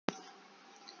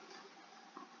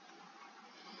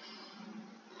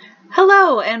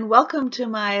Hello and welcome to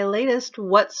my latest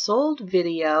What Sold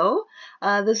video.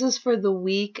 This is for the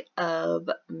week of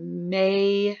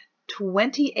May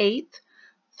 28th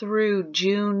through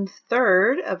June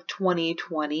 3rd of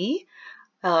 2020.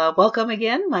 Welcome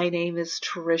again. My name is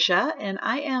Trisha and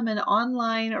I am an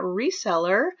online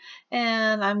reseller,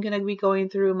 and I'm going to be going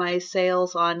through my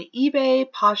sales on eBay,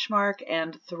 Poshmark,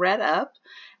 and Thredup.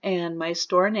 And my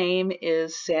store name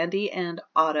is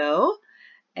SANDYANDOTTO.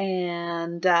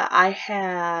 And I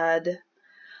had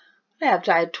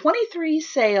 23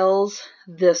 sales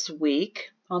this week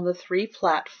on the 3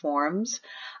 platforms.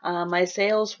 My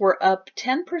sales were up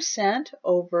 10%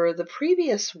 over the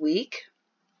previous week.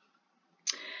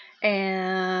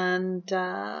 And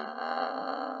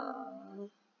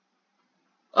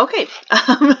okay,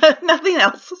 nothing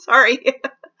else. Sorry.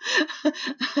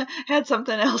 Had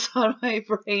something else on my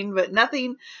brain, but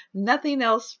nothing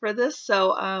else for this.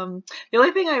 So the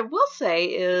only thing I will say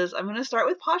is I'm going to start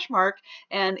with Poshmark,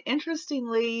 and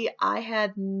interestingly, I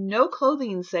had no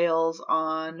clothing sales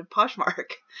on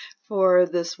Poshmark for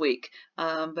this week,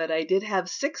 but I did have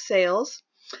 6 sales.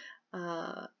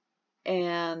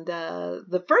 And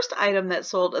the first item that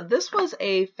sold, this was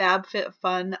a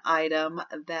FabFitFun item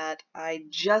that I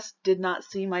just did not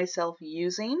see myself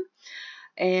using.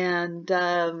 And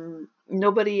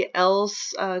nobody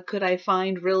else could I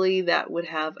find really that would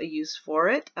have a use for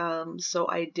it. So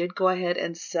I did go ahead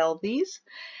and sell these.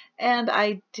 And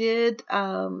I did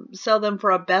sell them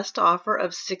for a best offer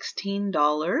of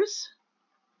 $16.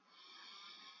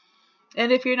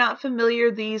 And if you're not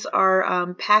familiar, these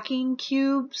are packing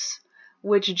cubes,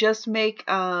 which just make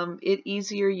it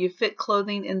easier. You fit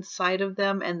clothing inside of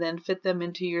them and then fit them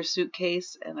into your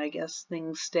suitcase, and I guess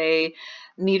things stay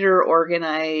neater,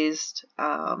 organized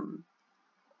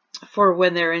for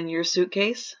when they're in your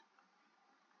suitcase.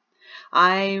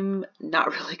 I'm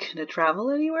not really going to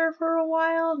travel anywhere for a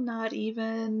while, not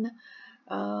even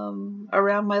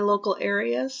around my local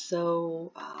area,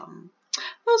 so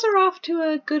those are off to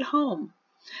a good home.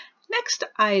 Next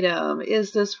item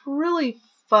is this really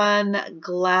fun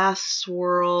glass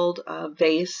swirled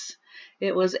vase.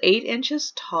 It was 8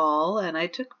 inches tall, and I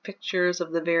took pictures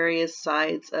of the various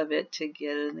sides of it to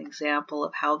get an example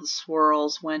of how the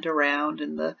swirls went around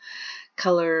and the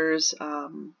colors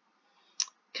kind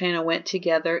of went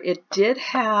together. It did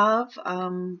have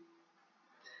a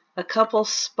couple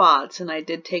spots, and I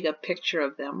did take a picture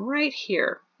of them right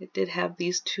here. It did have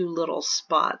these 2 little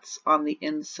spots on the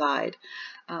inside,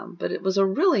 but it was a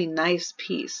really nice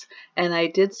piece, and I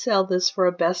did sell this for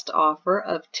a best offer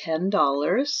of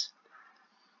 $10.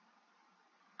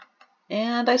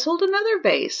 And I sold another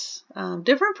vase,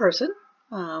 different person,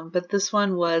 but this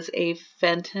one was a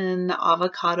Fenton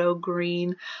avocado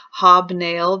green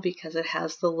hobnail because it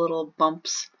has the little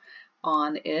bumps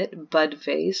on it, bud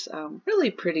vase, really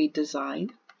pretty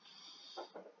design.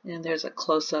 And there's a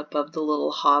close-up of the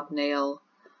little hobnail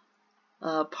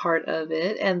part of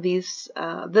it. And these,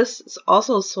 this is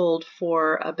also sold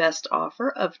for a best offer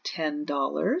of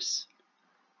 $10.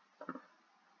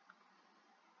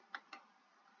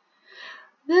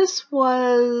 This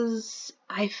was,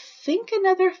 I think,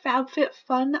 another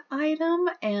FabFitFun item,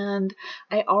 and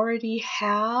I already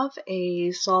have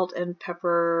a salt and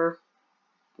pepper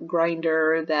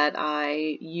grinder that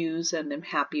I use and am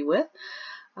happy with.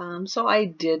 So I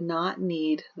did not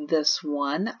need this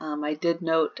one. I did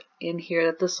note in here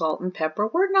that the salt and pepper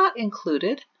were not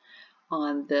included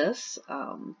on this,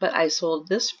 but I sold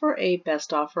this for a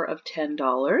best offer of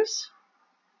 $10.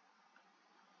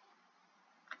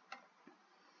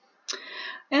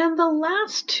 And the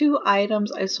last 2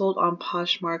 items I sold on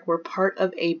Poshmark were part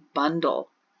of a bundle.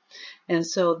 And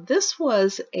so this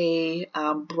was a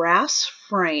brass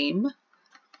frame.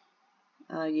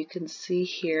 You can see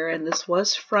here, and this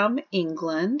was from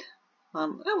England.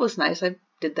 That was nice. I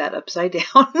did that upside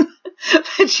down,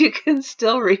 but you can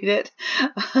still read it.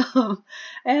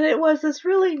 And it was this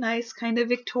really nice kind of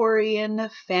Victorian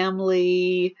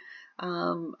family,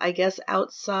 I guess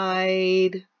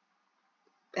outside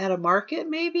at a market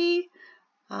maybe.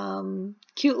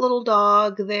 Cute little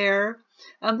dog there.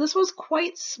 This was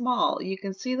quite small. You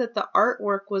can see that the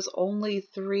artwork was only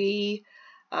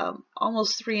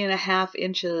almost 3.5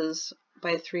 inches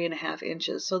by 3.5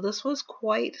 inches. So this was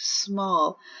quite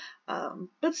small,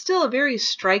 but still a very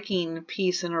striking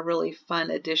piece and a really fun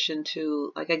addition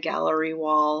to like a gallery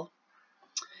wall.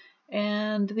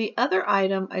 And the other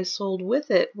item I sold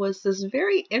with it was this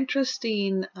very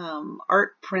interesting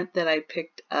art print that I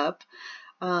picked up.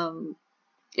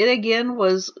 It again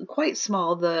was quite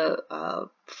small. The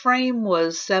frame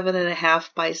was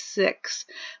 7.5 by 6,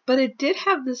 but it did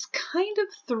have this kind of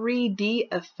 3D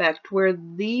effect where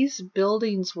these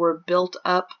buildings were built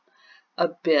up a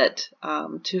bit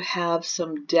to have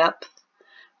some depth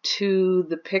to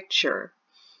the picture.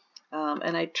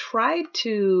 And I tried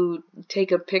to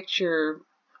take a picture,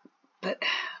 but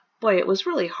boy, it was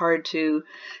really hard to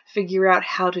figure out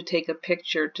how to take a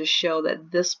picture to show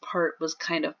that this part was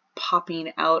kind of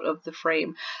popping out of the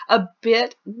frame a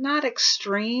bit, not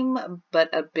extreme, but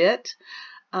a bit.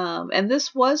 And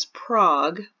this was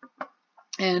Prague.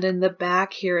 And in the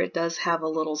back here, it does have a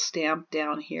little stamp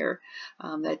down here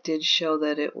that did show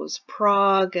that it was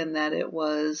Prague and that it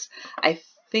was, I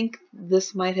think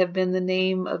this might have been the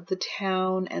name of the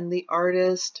town and the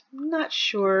artist. I'm not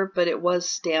sure, but it was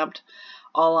stamped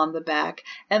all on the back.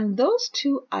 And those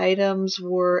two items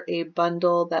were a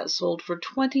bundle that sold for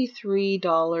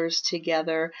 $23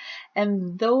 together.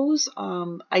 And those,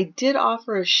 I did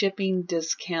offer a shipping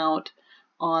discount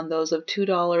on those of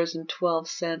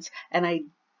 $2.12. And I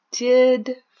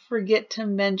did forget to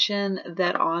mention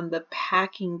that on the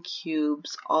packing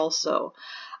cubes also.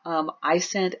 I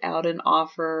sent out an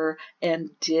offer and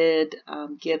did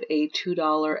give a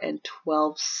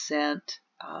 $2.12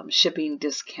 shipping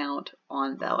discount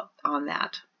on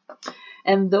that.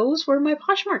 And those were my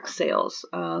Poshmark sales.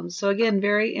 So again,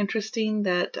 very interesting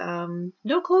that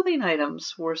no clothing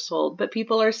items were sold, but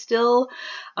people are still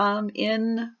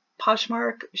in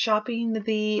Poshmark shopping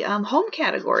the home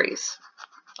categories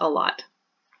a lot.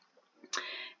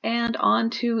 And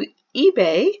on to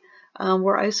eBay,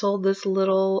 where I sold this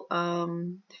little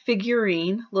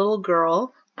figurine, little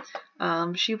girl.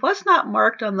 She was not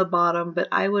marked on the bottom, but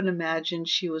I would imagine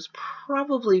she was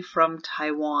probably from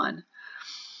Taiwan.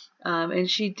 And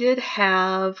she did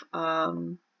have,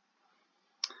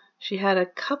 she had a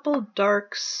couple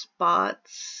dark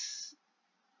spots.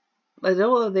 I don't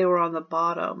know if they were on the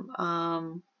bottom.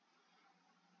 I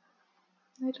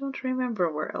don't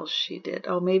remember where else she did.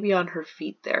 Oh, maybe on her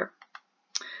feet there.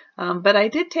 But I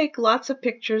did take lots of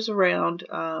pictures around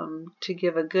to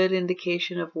give a good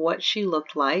indication of what she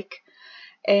looked like.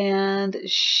 And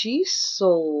she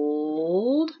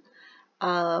sold,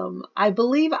 I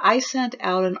believe I sent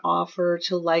out an offer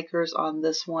to likers on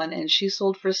this one, and she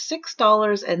sold for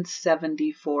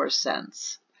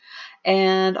 $6.74.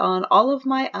 And on all of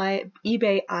my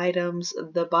eBay items,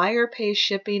 the buyer pays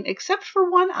shipping except for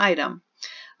one item.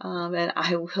 And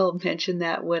I will mention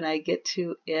that when I get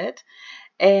to it.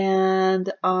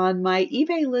 And on my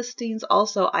eBay listings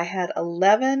also, I had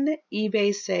 11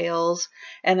 eBay sales,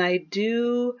 and I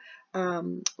do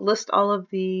list all of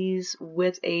these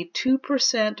with a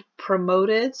 2%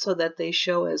 promoted so that they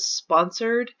show as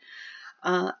sponsored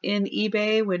in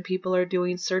eBay when people are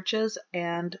doing searches.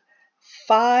 And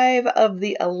 5 of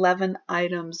the 11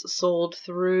 items sold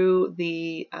through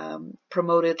the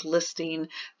promoted listing,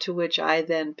 to which I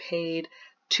then paid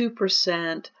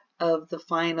 2% of the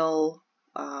final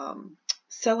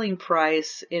selling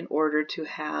price in order to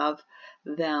have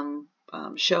them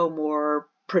show more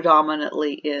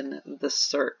predominantly in the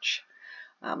search.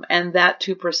 And that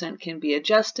 2% can be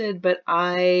adjusted, but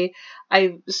I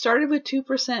started with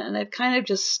 2% and I've kind of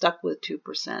just stuck with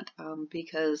 2%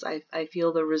 because I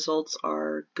feel the results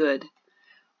are good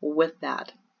with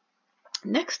that.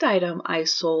 Next item I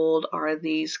sold are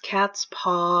these cat's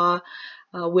paw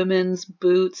women's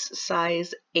boots,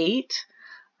 size 8.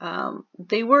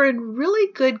 They were in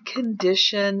really good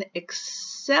condition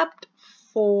except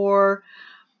for,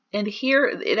 and here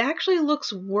it actually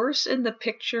looks worse in the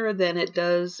picture than it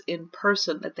does in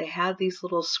person, that they had these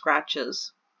little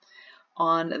scratches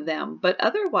on them. But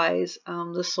otherwise,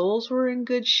 the soles were in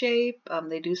good shape.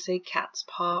 They do say cat's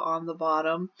paw on the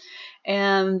bottom.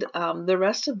 And the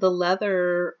rest of the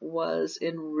leather was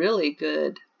in really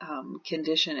good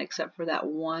condition, except for that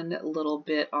one little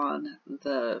bit on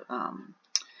the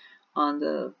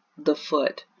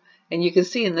foot. And you can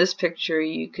see in this picture,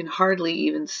 you can hardly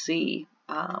even see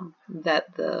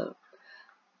that the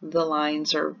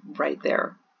lines are right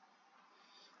there.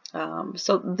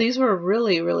 So these were a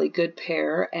really, really good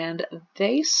pair, and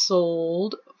they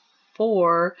sold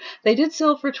for, they did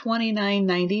sell for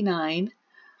 $29.99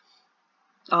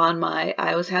 on my,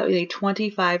 I was having a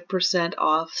 25%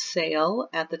 off sale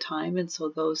at the time, and so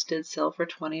those did sell for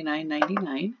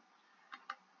 $29.99.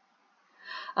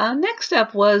 Next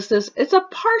up was this, it's a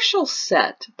partial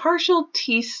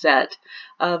tea set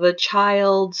of a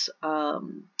child's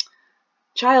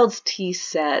tea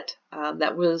set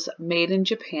that was made in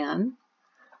Japan.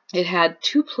 It had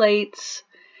 2 plates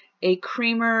a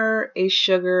creamer, a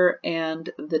sugar,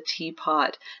 and the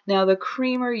teapot. Now the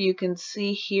creamer, you can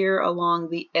see here along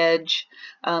the edge,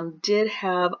 did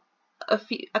have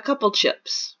a couple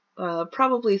chips,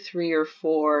 probably 3 or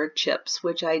 4 chips,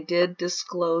 which I did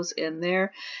disclose in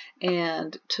there,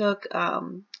 and took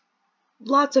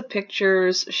lots of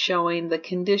pictures showing the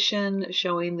condition,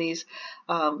 showing these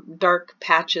dark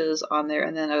patches on there,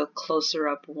 and then a closer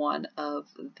up one of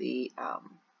the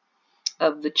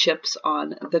chips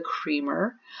on the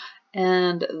creamer.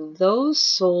 And those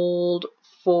sold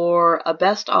for a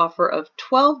best offer of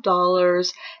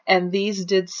 $12, and these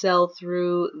did sell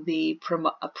through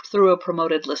a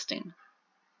promoted listing.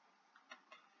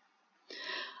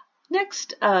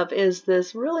 Next up is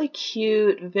this really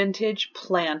cute vintage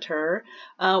planter.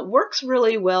 Works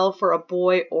really well for a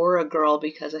boy or a girl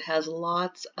because it has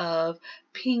lots of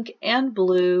pink and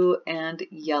blue and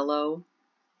yellow.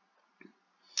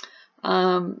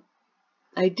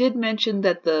 I did mention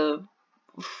that the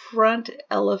front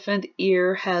elephant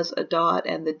ear has a dot,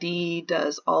 and the D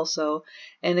does also.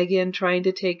 And again, trying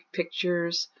to take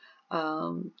pictures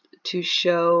to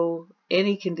show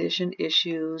any condition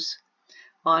issues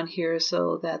on here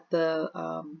so that the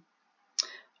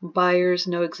buyers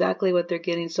know exactly what they're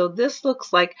getting. So this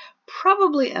looks like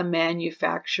probably a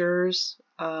manufacturer's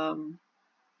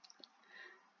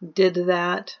did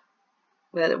that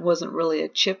it wasn't really a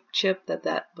chip,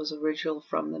 that was original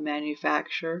from the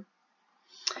manufacturer.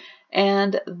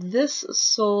 And this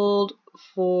sold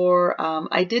for,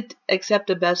 I did accept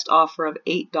a best offer of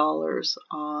 $8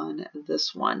 on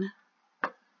this one.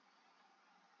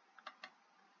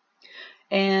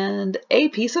 And a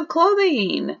piece of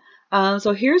clothing.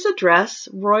 So here's a dress,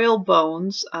 royal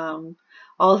bones,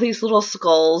 all these little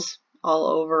skulls all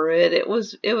over it. It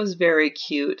was very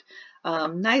cute.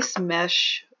 Nice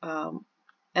mesh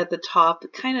at the top,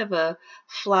 kind of a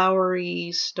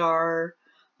flowery star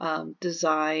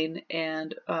design,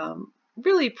 and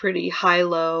really pretty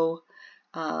high-low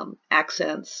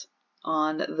accents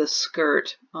on the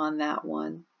skirt on that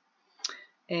one.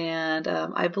 And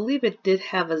I believe it did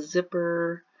have a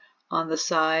zipper on the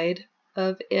side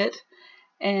of it.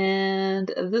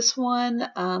 And this one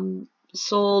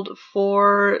sold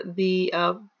for the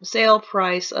sale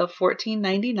price of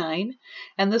 $14.99,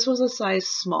 and this was a size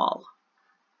small.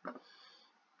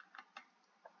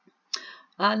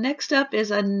 Next up is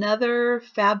another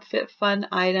FabFitFun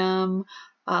item.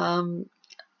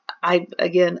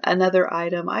 Again, another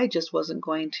item I just wasn't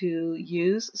going to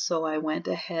use, so I went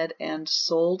ahead and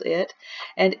sold it.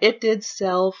 And it did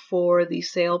sell for the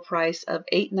sale price of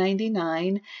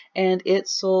 $8.99, and it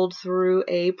sold through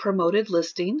a promoted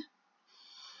listing.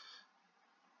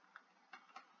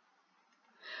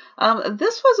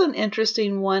 This was an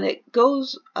interesting one. It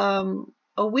goes,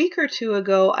 a week or two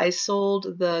ago, I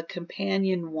sold the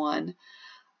companion one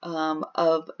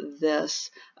of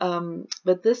this,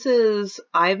 but this is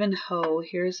Ivanhoe.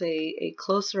 Here's a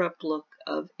closer up look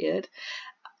of it.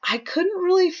 I couldn't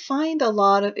really find a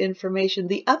lot of information.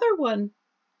 The other one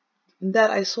that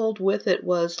I sold with it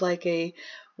was like a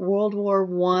World War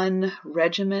I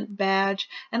regiment badge,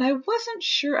 and I wasn't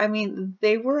sure. I mean,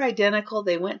 they were identical,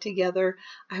 they went together.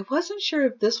 I wasn't sure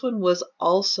if this one was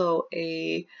also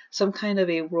some kind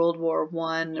of a World War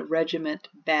I regiment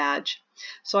badge.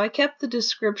 So I kept the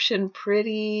description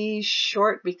pretty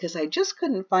short because I just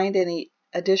couldn't find any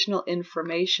additional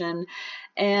information,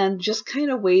 and just kind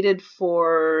of waited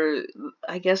for,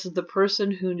 I guess, the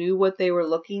person who knew what they were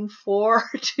looking for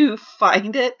to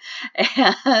find it,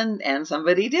 and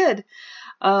somebody did.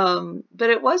 But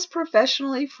it was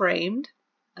professionally framed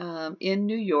in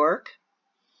New York,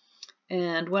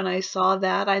 and when I saw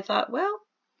that, I thought, well,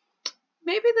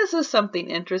 maybe this is something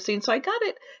interesting. So I got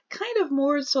it kind of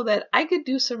more so that I could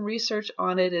do some research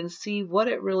on it and see what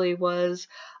it really was.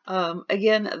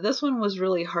 Again, this one was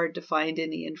really hard to find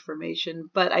any information,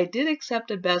 but I did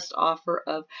accept a best offer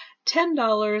of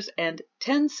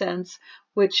 $10.10,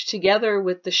 which together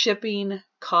with the shipping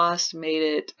cost made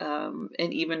it an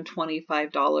even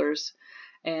 $25.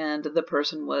 And the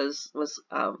person was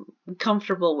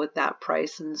comfortable with that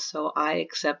price, and so I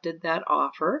accepted that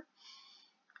offer.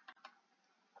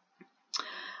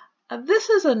 This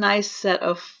is a nice set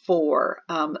of 4.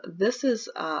 This is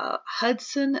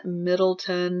Hudson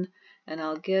Middleton, and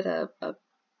I'll get a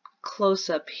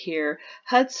close-up here.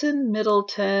 Hudson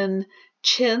Middleton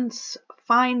chintz,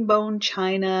 fine bone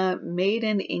china, made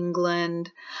in England.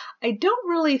 I don't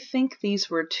really think these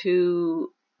were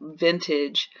too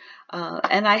vintage,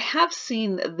 and I have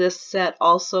seen this set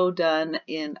also done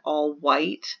in all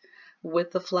white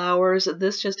with the flowers.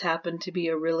 This just happened to be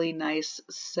a really nice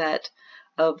set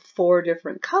of 4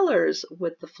 different colors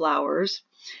with the flowers,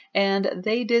 and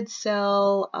they did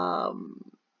sell,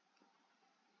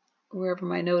 wherever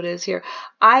my note is here,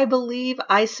 I believe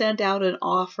I sent out an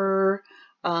offer,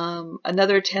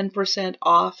 another 10%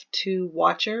 off to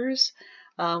watchers.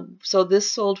 So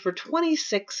this sold for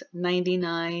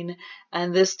 $26.99,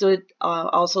 and this did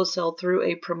also sell through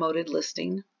a promoted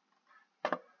listing.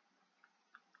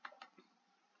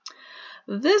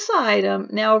 This item,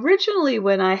 now originally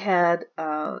when I had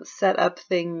set up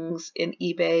things in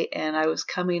eBay and I was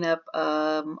coming up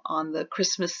on the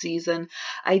Christmas season,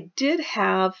 I did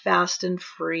have fast and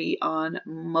free on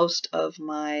most of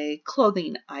my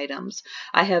clothing items.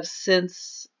 I have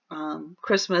since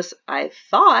Christmas, I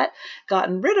thought,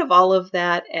 gotten rid of all of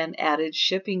that and added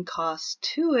shipping costs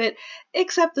to it,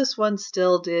 except this one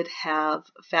still did have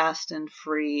fast and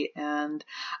free, and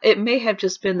it may have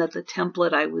just been that the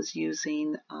template I was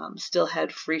using still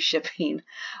had free shipping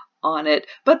on it.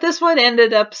 But this one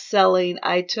ended up selling.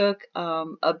 I took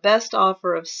a best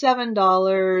offer of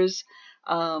 $7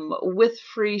 with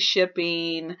free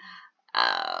shipping.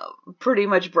 Pretty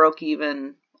much broke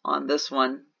even on this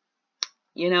one.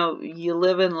 You know, you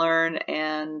live and learn,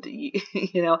 and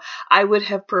you know, I would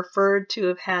have preferred to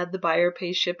have had the buyer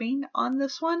pay shipping on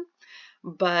this one,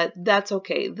 but that's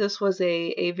okay. This was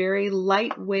a very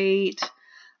lightweight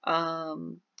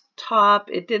top.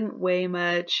 It didn't weigh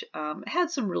much. It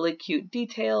had some really cute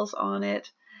details on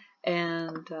it,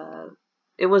 and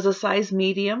it was a size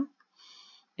medium.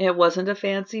 It wasn't a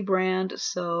fancy brand,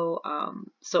 so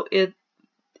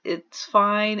it's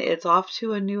fine. It's off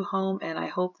to a new home, and I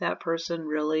hope that person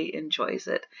really enjoys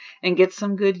it and gets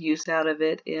some good use out of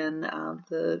it in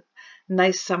the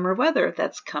nice summer weather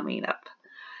that's coming up.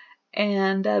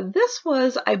 And this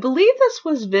was, I believe this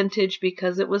was vintage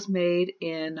because it was made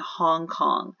in Hong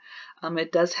Kong.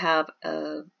 It does have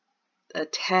a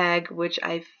tag, which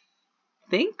I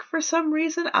think for some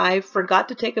reason I forgot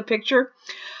to take a picture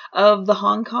of the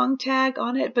Hong Kong tag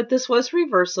on it, but this was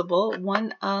reversible.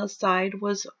 One side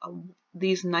was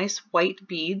these nice white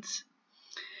beads,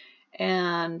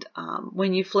 and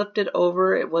when you flipped it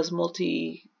over, it was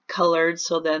multicolored,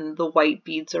 so then the white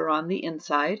beads are on the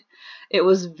inside. It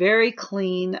was very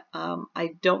clean. I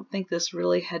don't think this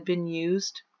really had been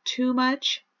used too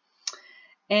much.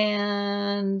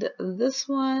 And this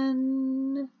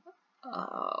one,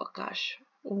 oh gosh,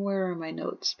 where are my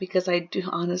notes? Because I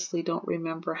honestly don't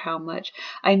remember how much.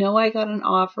 I know I got an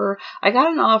offer. I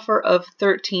got an offer of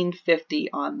 $13.50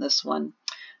 on this one,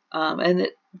 and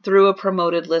through a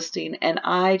promoted listing, and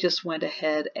I just went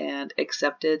ahead and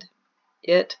accepted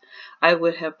it. I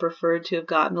would have preferred to have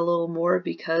gotten a little more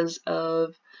because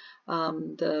of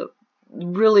the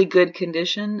really good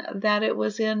condition that it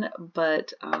was in,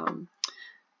 but I'm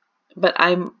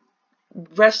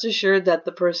rest assured that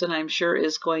the person, I'm sure,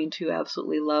 is going to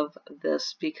absolutely love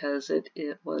this because it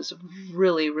was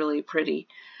really, really pretty,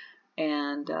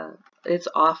 and it's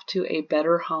off to a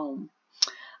better home.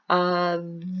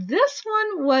 This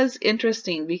one was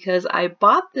interesting because I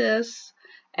bought this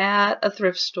at a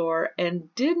thrift store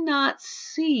and did not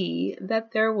see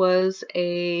that there was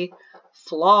a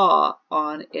flaw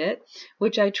on it,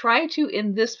 which I try to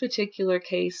in this particular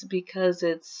case because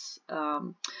it's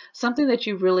something that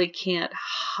you really can't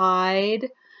hide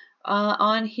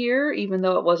on here, even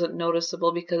though it wasn't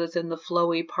noticeable because it's in the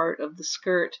flowy part of the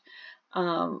skirt.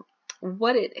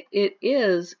 What it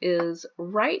is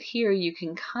right here, you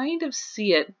can kind of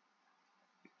see it.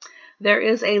 There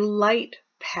is a light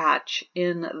patch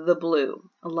in the blue,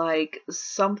 like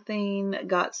something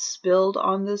got spilled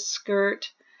on this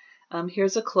skirt.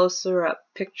 Here's a closer up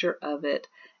picture of it,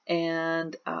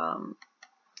 and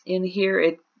in here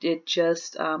it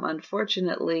just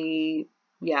unfortunately,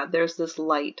 yeah, there's this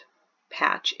light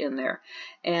patch in there,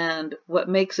 and what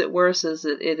makes it worse is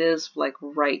that it is like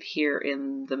right here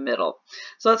in the middle,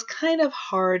 so it's kind of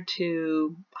hard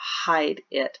to hide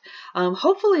it.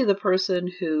 Hopefully the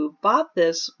person who bought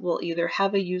this will either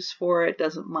have a use for it,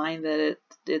 doesn't mind that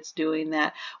it's doing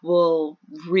that, will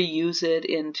reuse it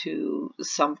into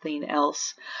something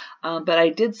else. But I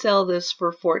did sell this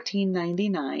for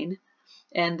 $14.99,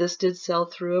 and this did sell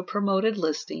through a promoted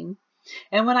listing.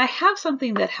 And when I have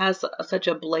something that has such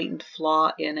a blatant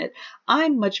flaw in it,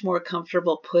 I'm much more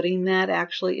comfortable putting that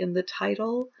actually in the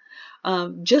title,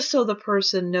 just so the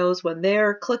person knows when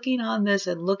they're clicking on this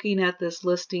and looking at this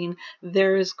listing,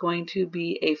 there is going to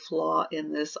be a flaw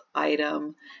in this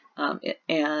item,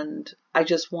 and I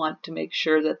just want to make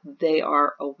sure that they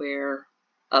are aware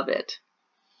of it.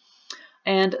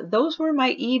 And those were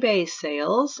my eBay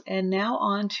sales, and now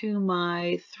on to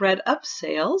my Thredup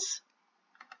sales.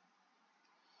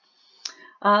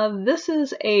 This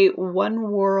is a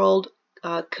One World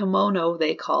kimono,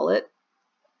 they call it.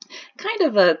 Kind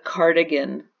of a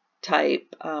cardigan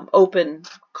type, open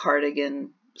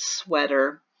cardigan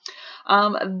sweater.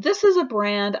 This is a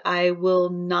brand I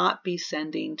will not be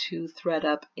sending to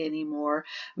Thredup anymore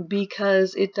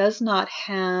because it does not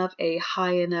have a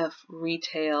high enough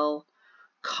retail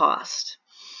cost.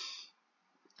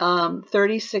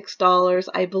 $36,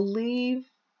 I believe.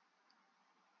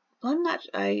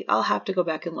 I'll have to go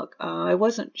back and look. I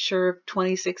wasn't sure if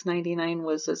 $26.99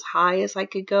 was as high as I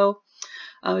could go.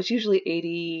 It's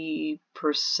usually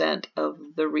 80% of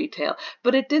the retail,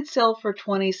 but it did sell for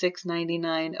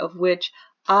 $26.99, of which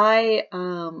I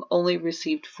only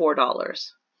received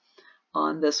 $4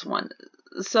 on this one.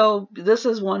 So this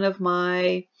is one of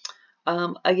my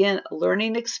again,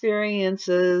 learning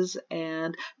experiences,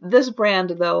 and this brand,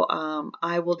 though,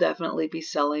 I will definitely be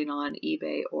selling on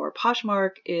eBay or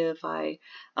Poshmark if I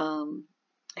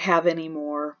have any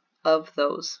more of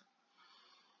those.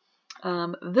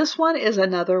 This one is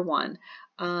another one.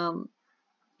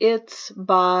 It's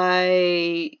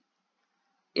by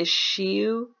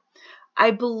Issue.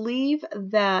 I believe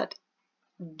that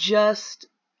just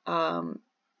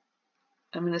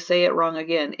I'm going to say it wrong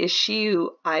again. Issue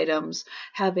items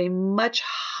have a much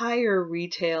higher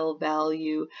retail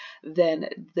value than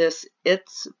this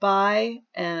It's By,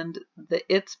 and the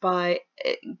It's By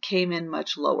came in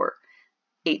much lower,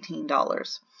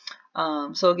 $18.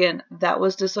 So again, that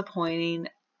was disappointing.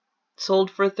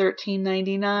 Sold for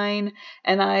 $13.99,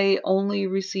 and I only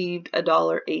received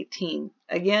 $1.18.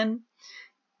 Again,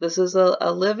 this is a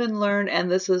live and learn,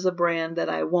 and this is a brand that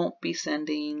I won't be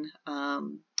sending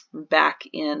back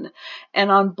in.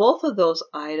 And on both of those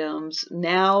items,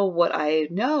 now what I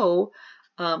know,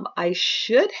 I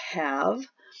should have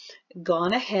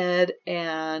gone ahead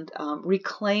and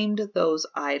reclaimed those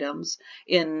items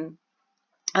in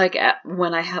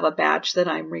when I have a batch that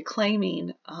I'm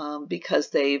reclaiming because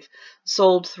they've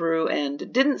sold through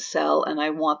and didn't sell, and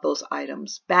I want those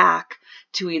items back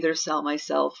to either sell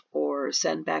myself or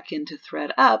send back into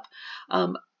Thredup.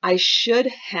 I should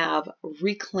have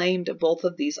reclaimed both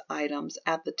of these items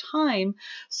at the time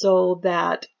so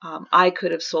that I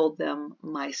could have sold them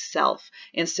myself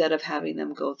instead of having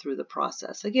them go through the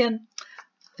process. Again,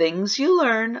 things you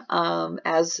learn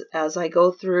as I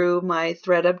go through my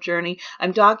Thredup journey.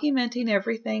 I'm documenting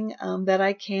everything that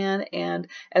I can, and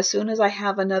as soon as I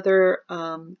have another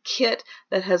kit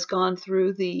that has gone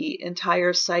through the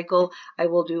entire cycle, I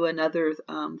will do another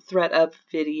Thredup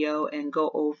video and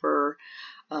go over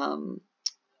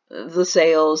the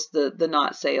sales, the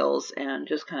not sales, and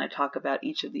just kind of talk about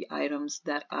each of the items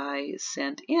that I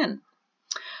sent in.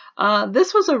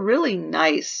 This was a really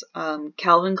nice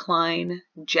Calvin Klein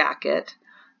jacket,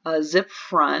 zip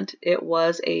front. It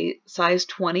was a size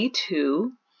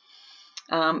 22.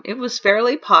 It was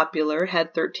fairly popular,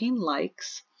 had 13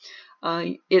 likes.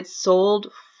 It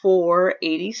sold for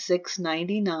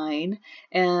 $86.99,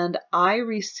 and I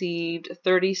received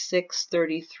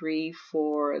 $36.33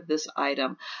 for this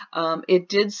item. It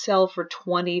did sell for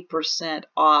 20%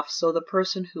 off, so the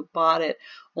person who bought it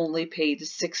only paid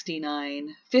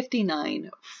 $69.59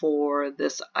 for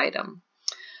this item.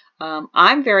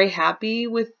 I'm very happy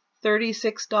with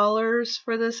 $36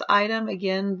 for this item.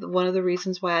 Again, one of the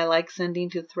reasons why I like sending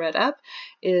to Thredup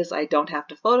is I don't have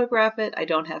to photograph it, I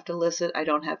don't have to list it, I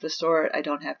don't have to store it, I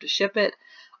don't have to ship it.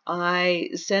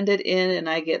 I send it in and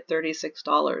I get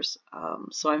 $36.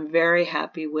 So I'm very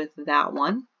happy with that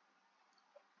one.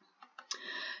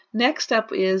 Next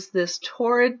up is this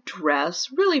Torrid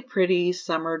dress, really pretty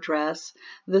summer dress.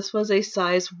 This was a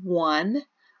size 1.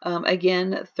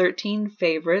 Again, 13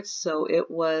 favorites, so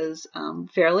it was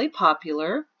fairly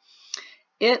popular.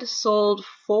 It sold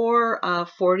for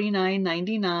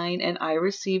 $49.99, and I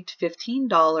received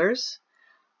 $15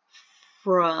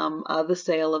 from the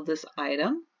sale of this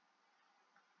item.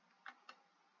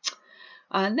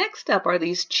 Next up are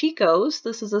these Chicos.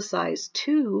 This is a size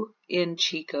 2 in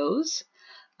Chicos.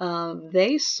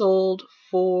 They sold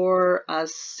for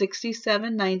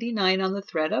 $67.99 on the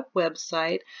Thredup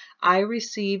website. I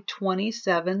received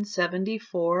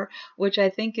 $27.74, which I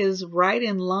think is right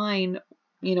in line,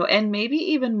 you know, and maybe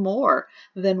even more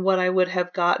than what I would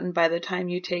have gotten by the time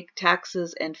you take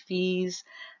taxes and fees,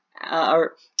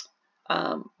 not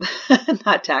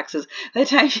taxes, by the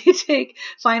time you take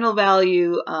final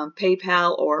value,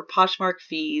 PayPal or Poshmark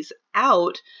fees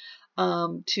out,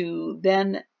 to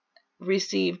then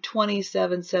receive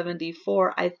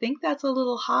 $27.74. I think that's a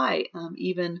little high,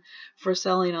 even for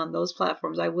selling on those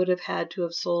platforms. I would have had to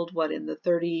have sold what, in the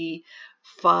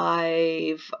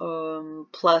 35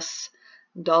 plus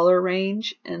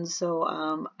range, and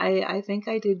so I think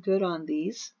I did good on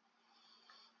these.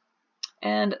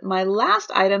 And my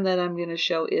last item that I'm going to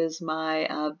show is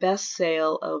my best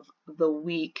sale of the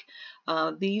week.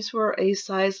 These were a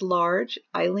size large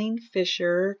Eileen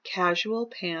Fisher casual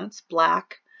pants,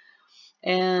 black,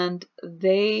 and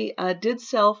they did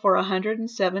sell for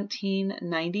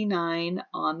 $117.99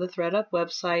 on the Thredup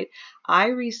website. I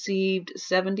received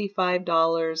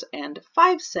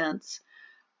 $75.05,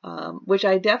 which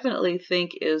I definitely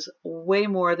think is way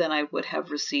more than I would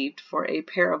have received for a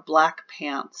pair of black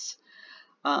pants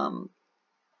on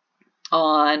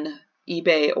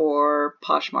eBay or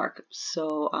Poshmark.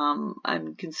 So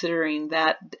I'm considering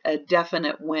that a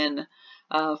definite win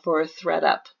for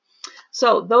Thredup.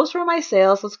 So those were my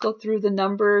sales. Let's go through the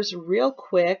numbers real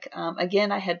quick.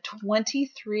 Again, I had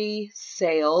 23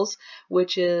 sales,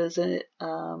 which is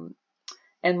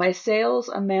and my sales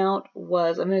amount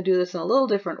was, I'm going to do this in a little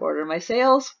different order. My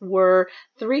sales were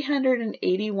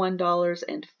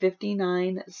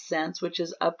 $381.59, which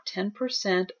is up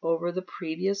 10% over the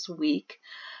previous week.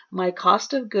 My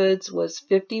cost of goods was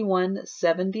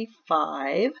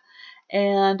 $51.75,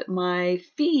 and my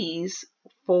fees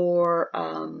for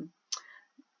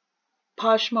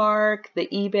Poshmark, the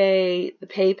eBay, the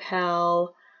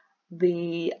PayPal,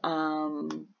 the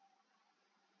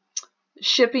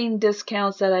shipping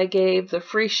discounts that I gave, the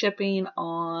free shipping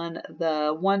on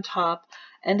the one top,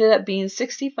 ended up being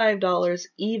 $65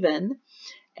 even,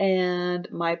 and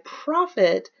my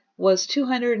profit was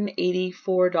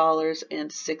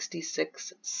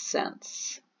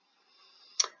 $284.66.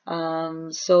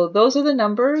 So those are the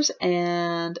numbers,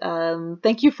 and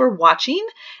thank you for watching.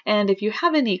 And if you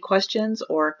have any questions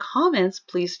or comments,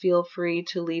 please feel free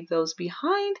to leave those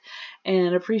behind,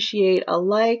 and appreciate a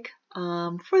like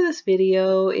for this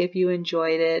video if you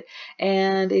enjoyed it.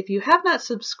 And if you have not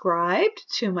subscribed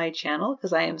to my channel,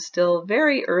 because I am still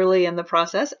very early in the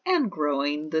process and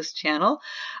growing this channel,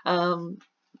 but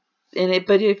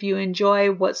if you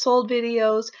enjoy what sold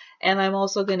videos, and I'm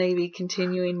also going to be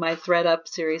continuing my Thredup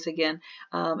series again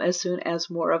as soon as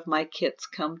more of my kits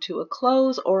come to a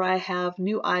close, or I have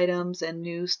new items and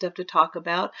new stuff to talk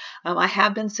about. I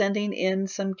have been sending in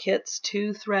some kits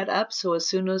to Thredup, so as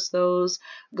soon as those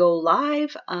go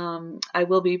live, I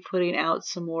will be putting out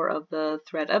some more of the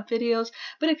Thredup videos.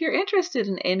 But if you're interested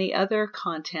in any other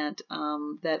content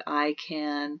that I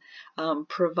can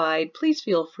provide, please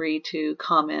feel free to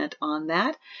comment on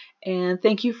that. And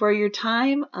thank you for your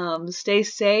time. Stay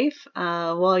safe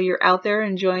while you're out there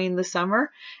enjoying the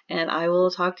summer, and I will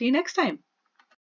talk to you next time.